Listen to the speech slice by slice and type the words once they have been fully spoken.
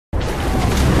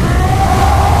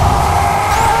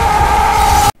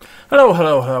Hello,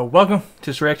 hello, hello. Welcome to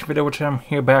this reaction video, which I'm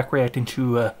here back reacting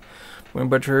to, I'm going to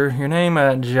butcher your name,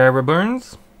 Jaira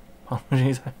Burns.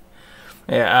 Apologies.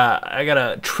 Yeah, I got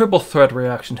a triple threat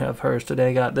reaction of hers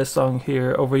today. Got this song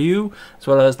here, Over You, as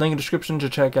well as link in the description to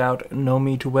check out Know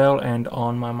Me Too Well and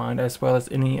On My Mind, as well as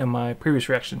any of my previous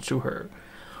reactions to her.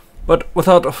 But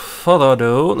without further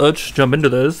ado, let's jump into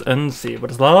this and see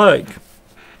what it's like.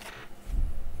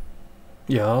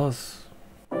 Yes.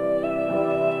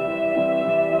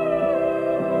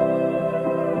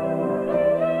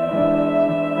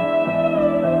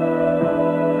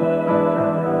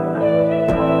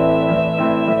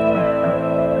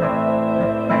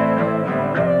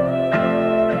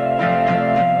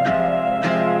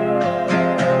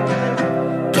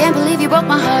 Can't believe you broke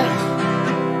my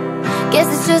heart. Guess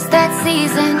it's just that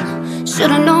season.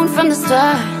 Should've known from the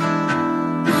start.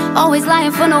 Always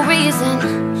lying for no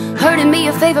reason, hurting me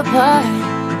your favorite part.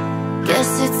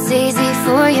 Guess it's easy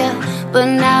for you, but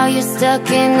now you're stuck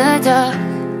in the dark.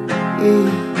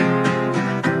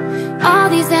 All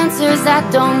these answers I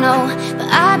don't know, but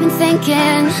I've been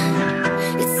thinking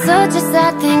it's such a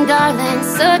sad thing, darling,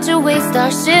 such a waste. Our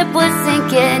ship was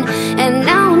sinking, and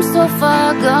now I'm so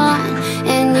far gone,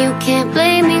 and you can't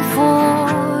blame me for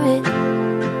it,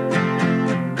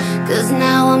 'cause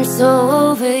now I'm so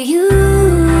over you.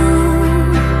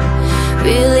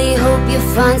 Really hope you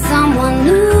find someone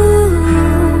new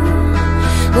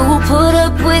who will put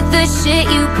up with the shit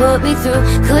you put me through.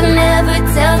 Could never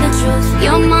tell the truth,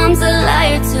 your mom's a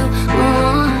liar too.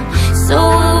 So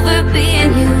over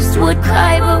being used, would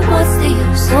cry but what's the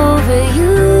use? Over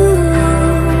you.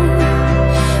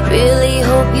 Really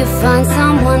hope you find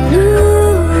someone new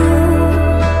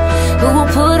who will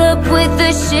put up with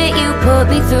the shit you put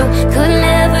me through. Could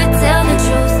never tell the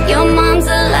truth, your mom's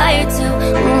a liar too.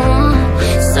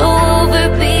 So over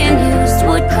being used,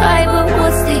 would cry but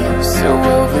what's the use? So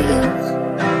over you.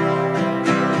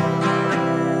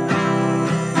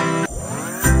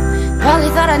 Probably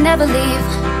thought I'd never leave,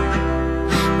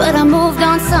 but I moved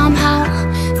on somehow.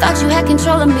 Thought you had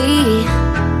control of me,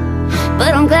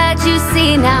 but I'm glad you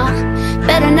see now.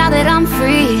 Better now that I'm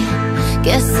free.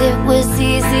 Guess it was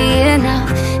easy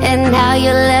enough, and now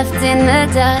you're left in the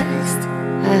dust.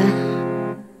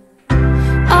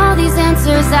 All these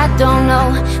answers I don't know,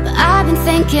 but I've been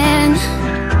thinking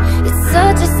it's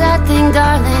such a sad thing,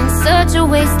 darling, such a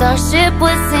waste. Our ship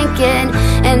was sinking,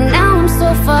 and now I'm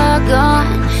so far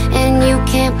gone, and you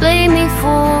can't blame me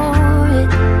for it,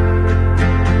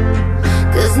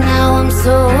 'cause now I'm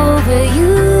so over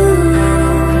you.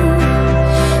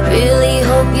 Really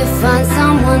hope you find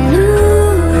someone new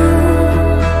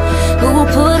who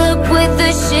will put up with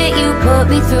the shit you put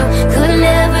me through. Could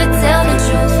never tell the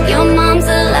truth, your mom's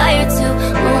a liar too.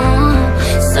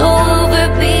 So over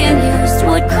being used,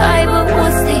 would cry but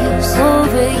what's the use?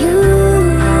 Over you.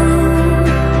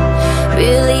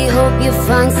 Really hope you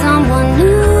find someone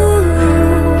new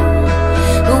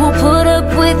who will put up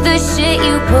with the shit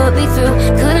you put me through.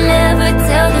 Could never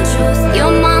tell the truth,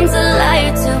 your mom's a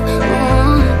liar too.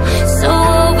 So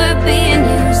over being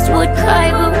used, would cry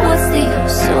but what's the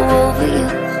use? So over you.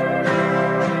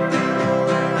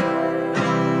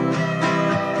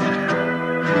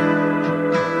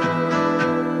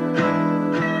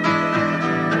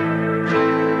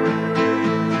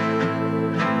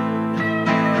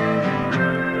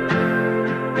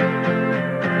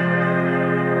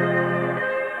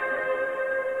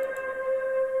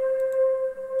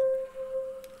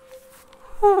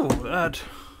 Ooh, that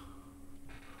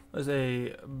was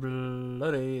a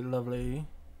bloody lovely,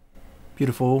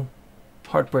 beautiful,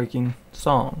 heartbreaking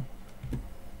song.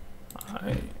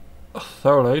 I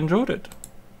thoroughly enjoyed it.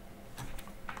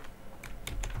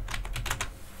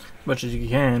 As much as you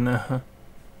can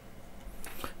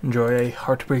enjoy a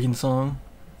heartbreaking song.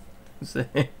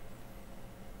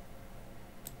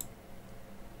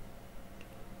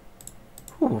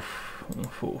 Oof,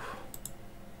 oof, oof.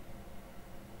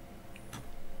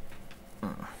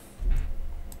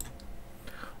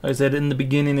 Like I said in the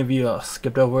beginning, if you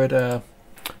skipped over it, I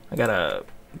got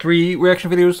 3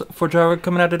 reaction videos for Jaira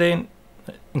coming out today,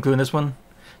 including this one,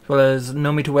 as well as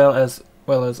Know Me Too Well, as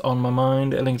well as On My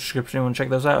Mind. A link in the description, you want to check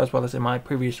those out, as well as in my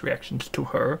previous reactions to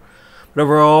her. But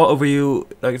overall, Over You,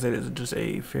 like I said, is just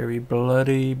a very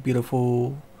bloody,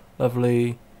 beautiful,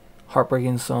 lovely,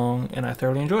 heartbreaking song, and I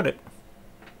thoroughly enjoyed it.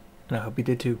 And I hope you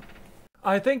did too.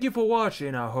 I thank you for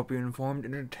watching. I hope you're informed,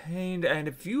 entertained, and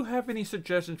if you have any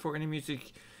suggestions for any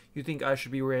music you think I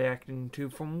should be reacting to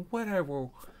from whatever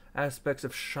aspects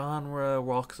of genre,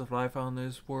 walks of life on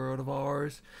this world of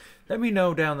ours, let me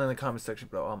know down in the comment section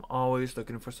below. I'm always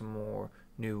looking for some more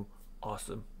new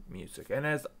awesome music. And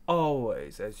as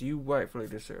always, as you rightfully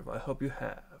deserve, I hope you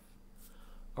have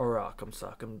a rock'em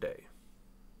sock'em day.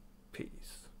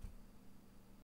 Peace.